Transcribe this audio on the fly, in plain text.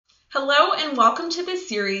Hello and welcome to this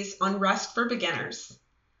series on Rust for Beginners.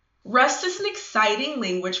 Rust is an exciting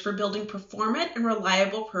language for building performant and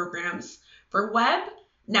reliable programs for web,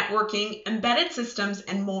 networking, embedded systems,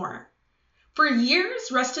 and more. For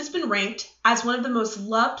years, Rust has been ranked as one of the most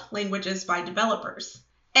loved languages by developers.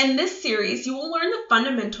 In this series, you will learn the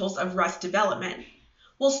fundamentals of Rust development.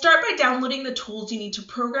 We'll start by downloading the tools you need to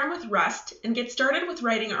program with Rust and get started with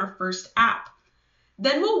writing our first app.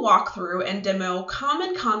 Then we'll walk through and demo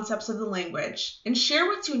common concepts of the language and share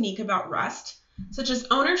what's unique about Rust, such as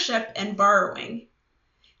ownership and borrowing.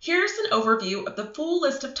 Here's an overview of the full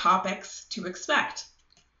list of topics to expect.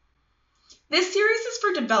 This series is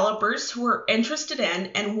for developers who are interested in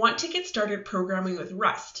and want to get started programming with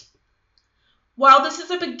Rust. While this is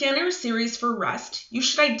a beginner series for Rust, you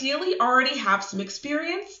should ideally already have some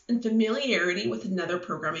experience and familiarity with another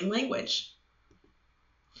programming language.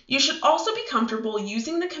 You should also be comfortable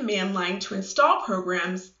using the command line to install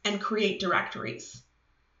programs and create directories.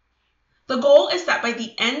 The goal is that by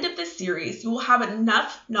the end of this series, you will have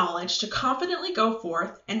enough knowledge to confidently go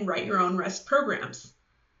forth and write your own Rust programs.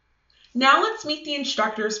 Now let's meet the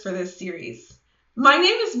instructors for this series. My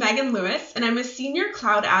name is Megan Lewis, and I'm a senior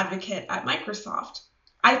cloud advocate at Microsoft.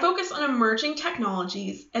 I focus on emerging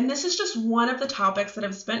technologies, and this is just one of the topics that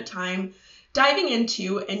I've spent time diving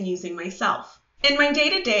into and using myself. In my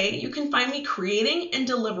day-to-day, you can find me creating and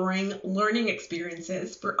delivering learning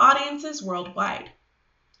experiences for audiences worldwide.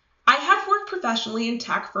 I have worked professionally in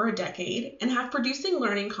tech for a decade and have producing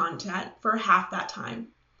learning content for half that time.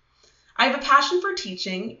 I have a passion for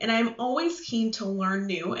teaching, and I am always keen to learn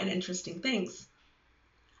new and interesting things.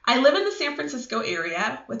 I live in the San Francisco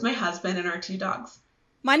area with my husband and our 2 dogs.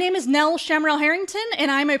 My name is Nell Shamrell Harrington, and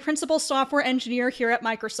I'm a principal software engineer here at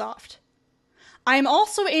Microsoft. I am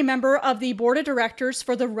also a member of the board of directors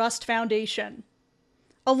for the Rust Foundation.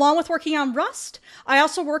 Along with working on Rust, I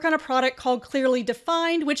also work on a product called Clearly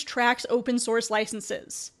Defined, which tracks open source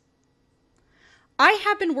licenses. I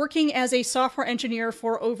have been working as a software engineer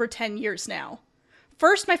for over 10 years now.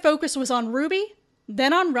 First, my focus was on Ruby,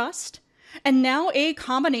 then on Rust, and now a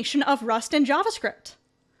combination of Rust and JavaScript.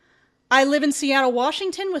 I live in Seattle,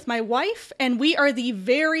 Washington with my wife, and we are the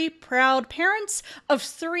very proud parents of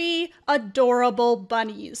 3 adorable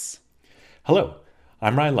bunnies. Hello,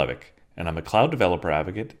 I'm Ryan Levick, and I'm a cloud developer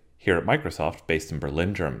advocate here at Microsoft based in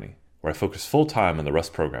Berlin, Germany, where I focus full-time on the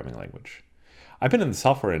Rust programming language. I've been in the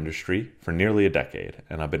software industry for nearly a decade,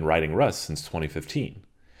 and I've been writing Rust since 2015.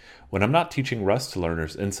 When I'm not teaching Rust to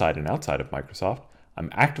learners inside and outside of Microsoft, I'm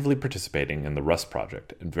actively participating in the Rust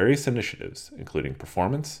project and various initiatives, including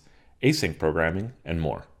performance, async programming, and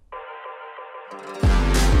more.